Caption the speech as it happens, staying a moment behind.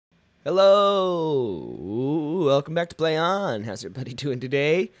Hello, welcome back to Play On. How's everybody doing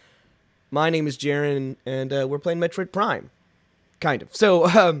today? My name is Jaren, and we're playing Metroid Prime, kind of. So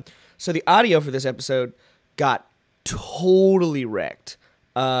the audio for this episode got totally wrecked.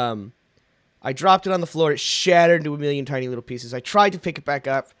 I dropped it on the floor. It shattered into a million tiny little pieces. I tried to pick it back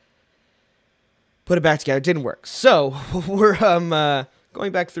up, put it back together. It didn't work. So we're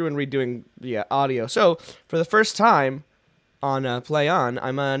going back through and redoing the audio. So for the first time on Play On,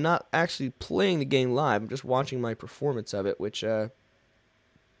 I'm not actually playing the game live. I'm just watching my performance of it, which is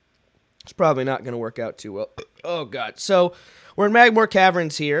probably not going to work out too well. Oh, God. So we're in Magmore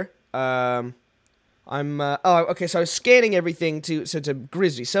Caverns here. Okay, so I was scanning everything so it's a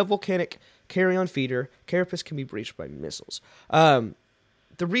grizzly, subvolcanic, carrion feeder. Carapace can be breached by missiles. The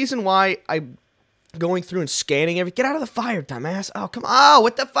reason why I'm going through and scanning get out of the fire, dumbass. Oh, come on,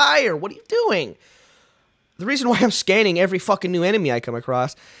 with the fire. What are you doing? The reason why I'm scanning every fucking new enemy I come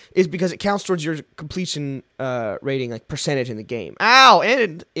across is because it counts towards your completion rating, like percentage in the game. Ow!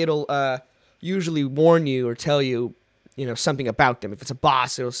 And it'll usually warn you or tell you, something about them. If it's a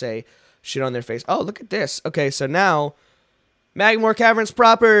boss, it'll say shit on their face. Oh, look at this. Okay, so now Magmore Caverns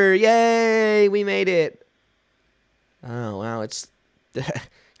proper. Yay! We made it. Oh, wow, it's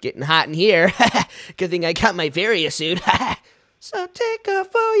getting hot in here. Good thing I got my Varia suit. So take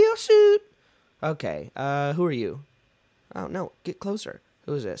off all your suit. Okay, who are you? Oh, no, get closer.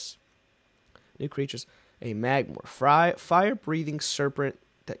 Who is this? New creatures. A Magmore, fire-breathing serpent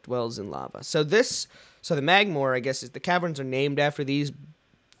that dwells in lava. So the Magmore, I guess, is the caverns are named after these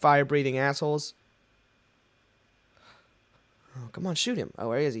fire-breathing assholes. Oh, come on, shoot him. Oh,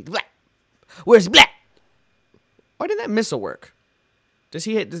 where is he? Blah! Where's Blah? Why did that missile work? Do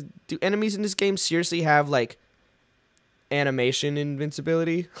enemies in this game seriously have, like, animation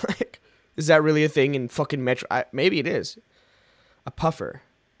invincibility? Like, is that really a thing in fucking Metro? Maybe it is. A puffer.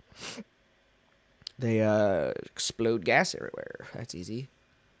 They explode gas everywhere. That's easy.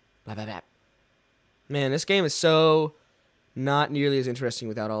 Blah, blah, blah. Man, this game is so not nearly as interesting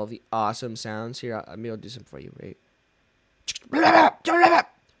without all of the awesome sounds. Here, I'll do some for you. Wait. Spitfire.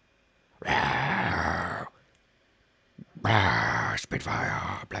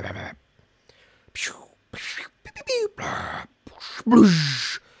 Blah, blah, blah.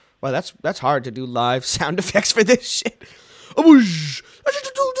 Wow, that's hard to do live sound effects for this shit. Oh,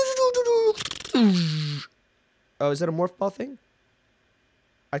 is that a morph ball thing?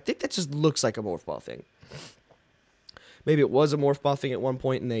 I think that just looks like a morph ball thing. Maybe it was a morph ball thing at one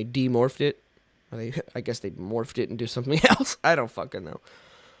point and they demorphed it. I guess they morphed it into something else. I don't fucking know.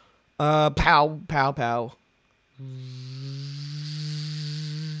 Pow, pow, pow.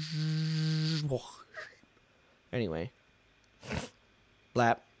 Anyway.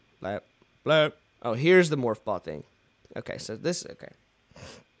 Blap. Blap, blap. Oh, here's the morph ball thing. Okay, so this, okay.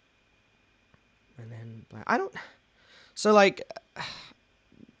 And then, so, like,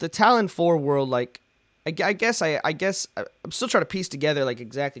 the Talon 4 world, like, I guess I'm still trying to piece together, like,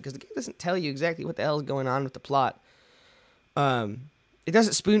 exactly, because the game doesn't tell you exactly what the hell is going on with the plot. It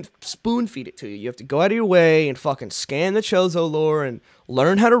doesn't spoon feed it to you. You have to go out of your way and fucking scan the Chozo lore and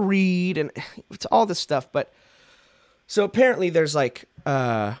learn how to read, and it's all this stuff, but, so apparently there's, like,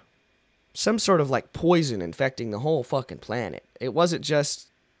 some sort of, like, poison infecting the whole fucking planet. It wasn't just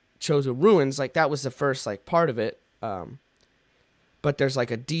Chozo ruins, like, that was the first, like, part of it, but there's,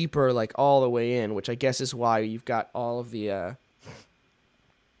 like, a deeper, like, all the way in, which I guess is why you've got all of the,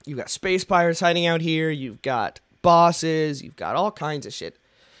 you've got space pirates hiding out here, you've got bosses, you've got all kinds of shit.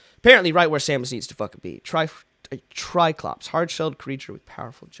 Apparently right where Samus needs to fucking be. A Triclops, hard-shelled creature with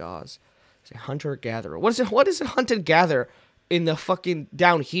powerful jaws. It's a hunter-gatherer. What is a hunter-gatherer in the fucking,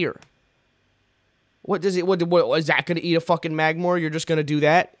 down here? What is that gonna eat a fucking Magmore? You're just gonna do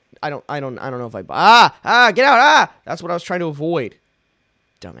that? I don't know if get out, that's what I was trying to avoid.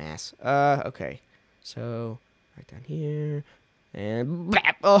 Dumbass. Okay. So, right down here. And,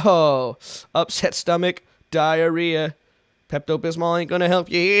 blap, oh, upset stomach, diarrhea. Pepto-Bismol ain't gonna help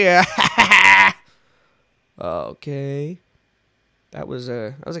you here. Okay. That was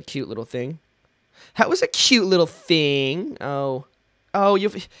a cute little thing. Oh,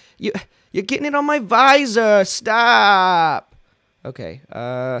 you're getting it on my visor. Stop. Okay.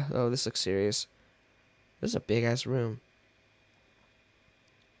 Oh, this looks serious. This is a big ass room.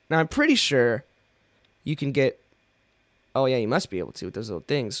 Now I'm pretty sure you can get. Oh yeah, you must be able to with those little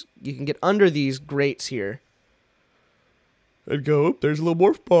things. You can get under these grates here. And go. Oh, there's a little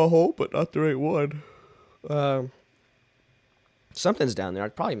morph ball hole, but not the right one. Something's down there.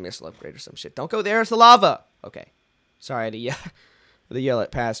 I'd probably missile upgrade or some shit. Don't go there. It's the lava. Okay. Sorry, I had to yell it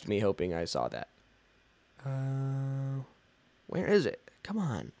past me, hoping I saw that. Where is it? Come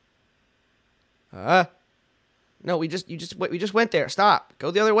on. No, we just went there. Stop.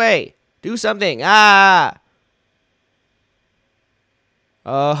 Go the other way. Do something. Ah.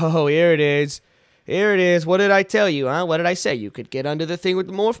 Oh, here it is. Here it is. What did I tell you, huh? What did I say? You could get under the thing with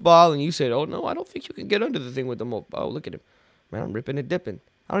the morph ball, and you said, oh, no, I don't think you can get under the thing with the morph ball. Oh, look at him. Man, I'm ripping and dipping.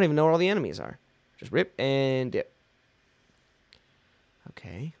 I don't even know where all the enemies are. Just rip and dip.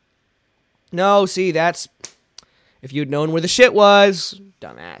 Okay. No, see, that's... If you'd known where the shit was.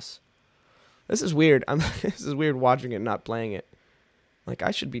 Dumbass. This is weird. This is weird watching it and not playing it. Like,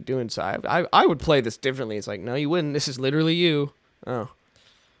 I should be doing so. I would play this differently. It's like, no, you wouldn't. This is literally you. Oh.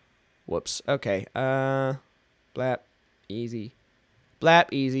 Whoops. Okay. Blap. Easy.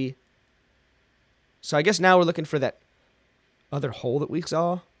 Blap. Easy. So I guess now we're looking for that other hole that we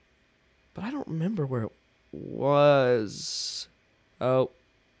saw. But I don't remember where it was. Oh.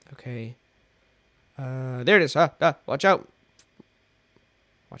 Okay. There it is. Watch out.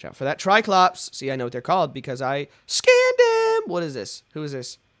 Watch out for that Triclops. See, I know what they're called because I scanned him. What is this? Who is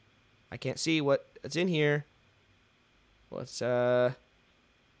this? I can't see what's in here. What's, I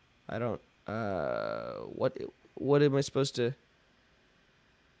don't, what am I supposed to...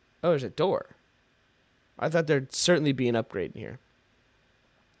 Oh, there's a door. I thought there'd certainly be an upgrade in here.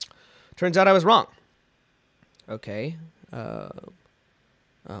 Turns out I was wrong. Okay. Oh,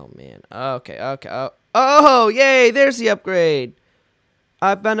 man. Okay. Oh, yay, there's the upgrade.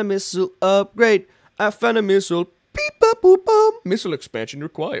 I found a missile upgrade. I found a missile. Beep, bop, boop, bum. Missile expansion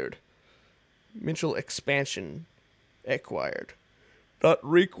required. Missile expansion acquired. Not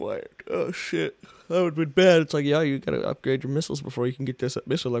required. Oh, shit. That would have been bad. It's like, yeah, you gotta upgrade your missiles before you can get this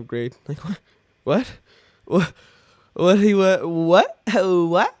missile upgrade. Like, what? What? What?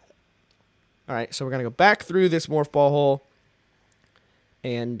 Alright, so we're gonna go back through this morph ball hole.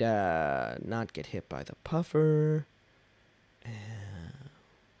 And, not get hit by the puffer.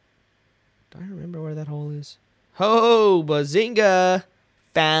 Do I remember where that hole is? Ho! Bazinga!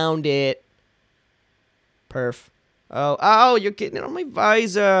 Found it. Perf. Oh, you're getting it on my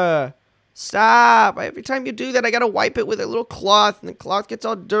visor. Stop. Every time you do that, I gotta wipe it with a little cloth, and the cloth gets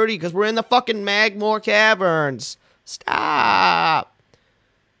all dirty because we're in the fucking Magmore Caverns. Stop.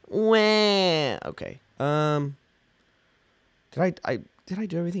 Wah. Okay. Did I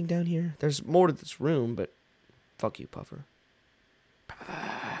do everything down here? There's more to this room, but fuck you, Puffer.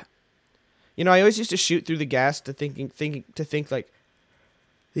 You know, I always used to shoot through the gas to think like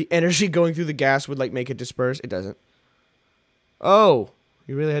the energy going through the gas would like make it disperse. It doesn't. Oh,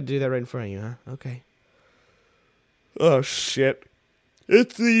 you really had to do that right in front of you, huh? Okay. Oh shit.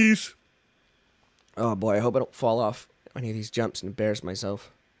 It's these. Oh boy, I hope I don't fall off any of these jumps and embarrass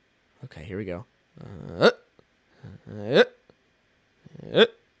myself. Okay, here we go. Oh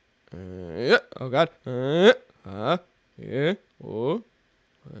god. Yeah.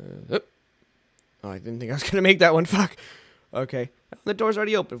 Oh, I didn't think I was gonna make that one. Fuck. Okay. The door's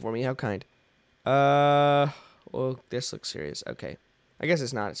already open for me. How kind. Well, this looks serious. Okay. I guess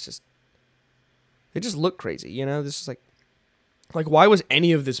it's not. It's just... They just look crazy, you know? This is like... Like, why was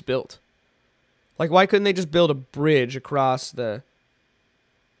any of this built? Like, why couldn't they just build a bridge across the...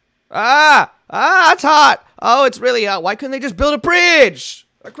 It's hot! Oh, it's really hot. Why couldn't they just build a bridge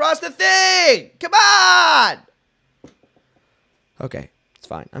across the thing? Come on! Okay. It's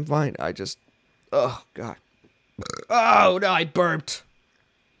fine. I'm fine. I just... Oh, God. Oh, no, I burped.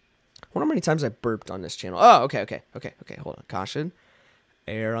 I wonder how many times I burped on this channel. Oh, okay. Hold on. Caution.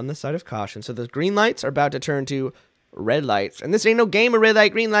 Err on the side of caution. So those green lights are about to turn to red lights. And this ain't no game of red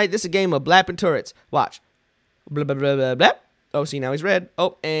light, green light. This is a game of blapping turrets. Watch. Blah, blah, blah, blah, blah. Oh, see, now he's red.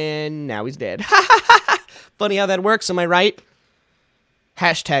 Oh, and now he's dead. Funny how that works, am I right?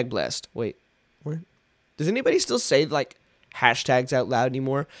 Hashtag blessed. Wait. What? Does anybody still say, like, hashtags out loud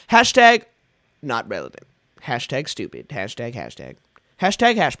anymore? Hashtag not relevant. Hashtag stupid. Hashtag.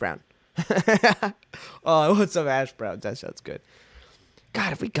 Hashtag hash brown. Oh, I want some hash browns. That sounds good. God,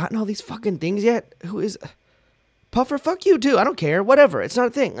 have we gotten all these fucking things yet? Who is... Puffer, fuck you too. I don't care. Whatever. It's not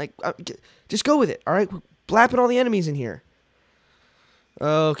a thing. Like, just go with it. All right? We're blapping all the enemies in here.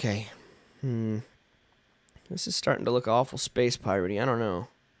 Okay. This is starting to look awful space piratey. I don't know.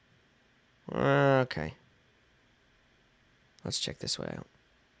 Okay. Let's check this way out.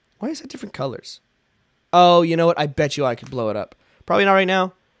 Why is it different colors? Oh, you know what? I bet you I could blow it up. Probably not right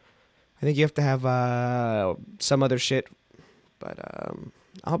now. I think you have to have some other shit. But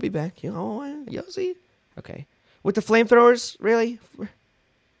I'll be back. You'll see. Okay. With the flamethrowers? Really?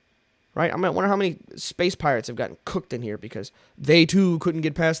 Right? I wonder how many space pirates have gotten cooked in here because they too couldn't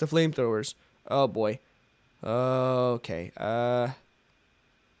get past the flamethrowers. Oh boy. Okay.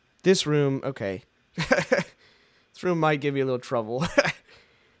 This room, okay. This room might give you a little trouble.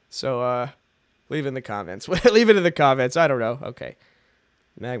 So, Leave it in the comments. Leave it in the comments. I don't know. Okay.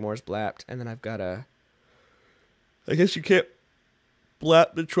 Magmore's blapped. And then I've got a... I guess you can't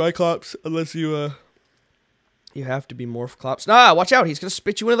blap the Triclops unless you, You have to be Morphclops. Nah, watch out. He's going to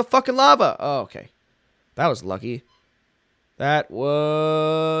spit you into the fucking lava. Oh, okay. That was lucky. That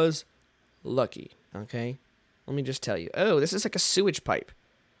was lucky. Okay. Let me just tell you. Oh, this is like a sewage pipe.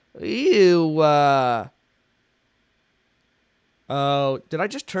 Ew. Oh, did I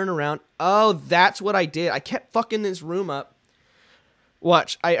just turn around? Oh, that's what I did. I kept fucking this room up.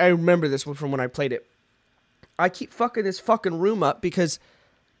 Watch. I remember this one from when I played it. I keep fucking this fucking room up because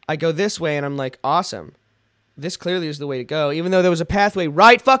I go this way and I'm like, awesome. This clearly is the way to go. Even though there was a pathway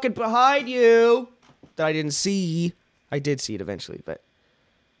right fucking behind you that I didn't see. I did see it eventually, but...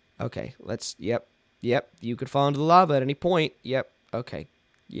 Okay, let's... Yep. Yep. You could fall into the lava at any point. Yep. Okay.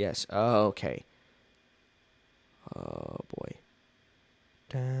 Yes. Okay. Oh, boy.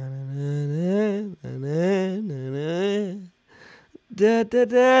 Hurry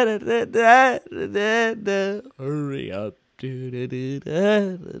up. Oh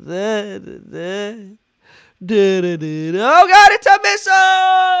god, it's a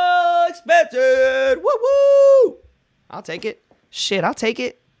missile! Expected! Woo woo! I'll take it. Shit, I'll take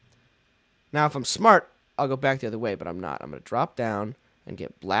it. Now, if I'm smart, I'll go back the other way, but I'm not. I'm gonna drop down and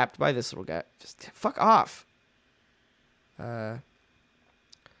get blapped by this little guy. Just fuck off. And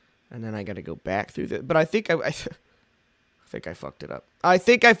then I gotta go back through the... But I think I think I fucked it up. I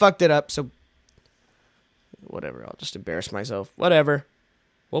think I fucked it up, so... Whatever, I'll just embarrass myself. Whatever.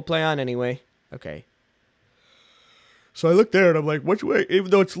 We'll play on anyway. Okay. So I look there and I'm like, which way?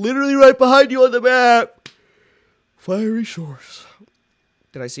 Even though it's literally right behind you on the map. Fiery Shores.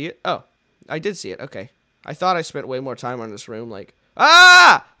 Did I see it? Oh, I did see it. Okay. I thought I spent way more time on this room. Like,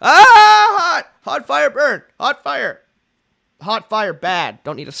 ah! Ah! Hot! Hot fire burn! Hot fire! Hot fire bad.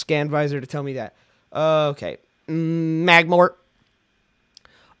 Don't need a scan visor to tell me that. Okay. Magmore.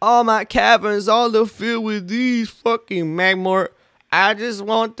 All my caverns all are filled with these fucking Magmore. I just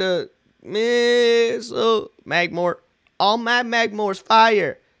want the missile. Magmore. All my Magmore's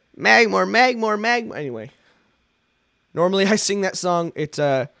fire. Magmore, Magmore, Magmore. Anyway. Normally I sing that song. It's,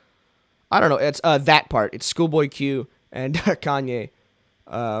 I don't know. It's, that part. It's Schoolboy Q and Kanye.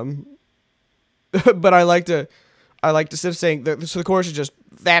 But I like to, instead of saying, so the chorus is just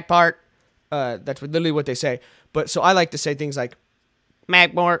that part. That's literally what they say. But, so I like to say things like,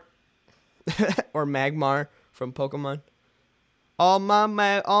 Magmore. Or Magmar from Pokemon. All my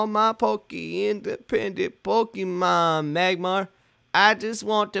independent Pokemon, Magmar. I just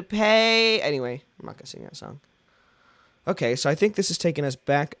want to pay. Anyway, I'm not gonna sing that song. Okay, so I think this is taking us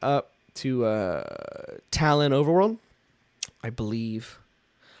back up to Talon Overworld. I believe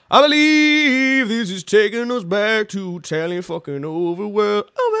this is taking us back to Talon fucking Overworld.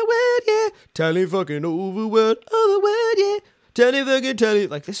 Overworld, yeah. Talon fucking Overworld. Overworld, yeah. Talon fucking Talon.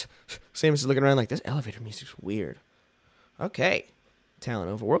 Like this. Samus is looking around like this elevator music's weird. Okay.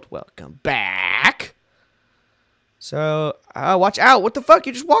 Talon Overworld, welcome back. So, watch out. What the fuck?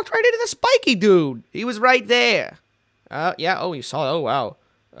 You just walked right into the spiky dude. He was right there. Yeah. Oh, you saw it. Oh, wow.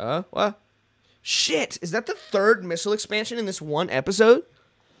 What? Shit. Is that the third missile expansion in this one episode?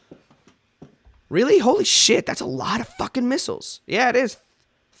 Really? Holy shit. That's a lot of fucking missiles. Yeah, it is.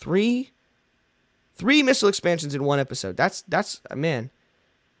 Three missile expansions in one episode. That's, man.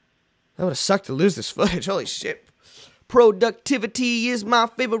 That would have sucked to lose this footage. Holy shit. Productivity is my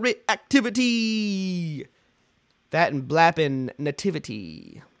favorite activity. That and blapping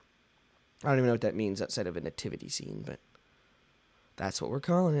nativity. I don't even know what that means outside of a nativity scene, but that's what we're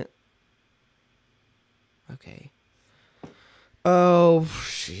calling it. Okay. Oh,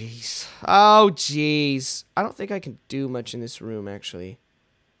 jeez. Oh, jeez. I don't think I can do much in this room, actually.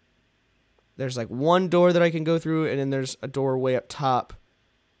 There's like one door that I can go through, and then there's a door way up top.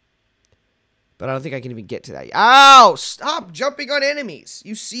 But I don't think I can even get to that. Ow! Stop jumping on enemies.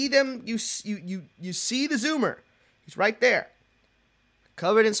 You see them. You see the zoomer. He's right there.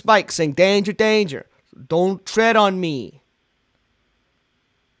 Covered in spikes saying, danger, danger. Don't tread on me.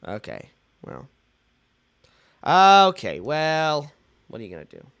 Okay. Well. Okay. Well. What are you going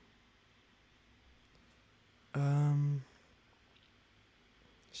to do?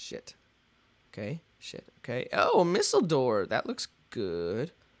 Shit. Okay. Shit. Okay. Oh, a missile door. That looks good.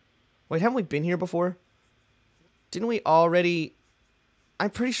 Wait, haven't we been here before? Didn't we already... I'm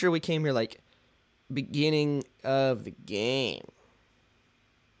pretty sure we came here, like, beginning of the game.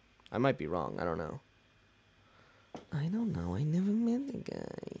 I might be wrong. I don't know. I don't know. I never met the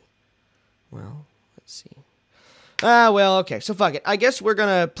guy. Well, let's see. Well, okay. So, fuck it. I guess we're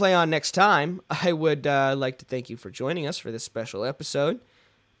going to play on next time. I would like to thank you for joining us for this special episode.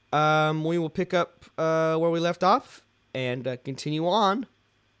 we will pick up where we left off and continue on.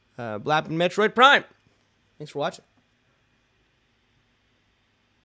 Blapping Metroid Prime. Thanks for watching.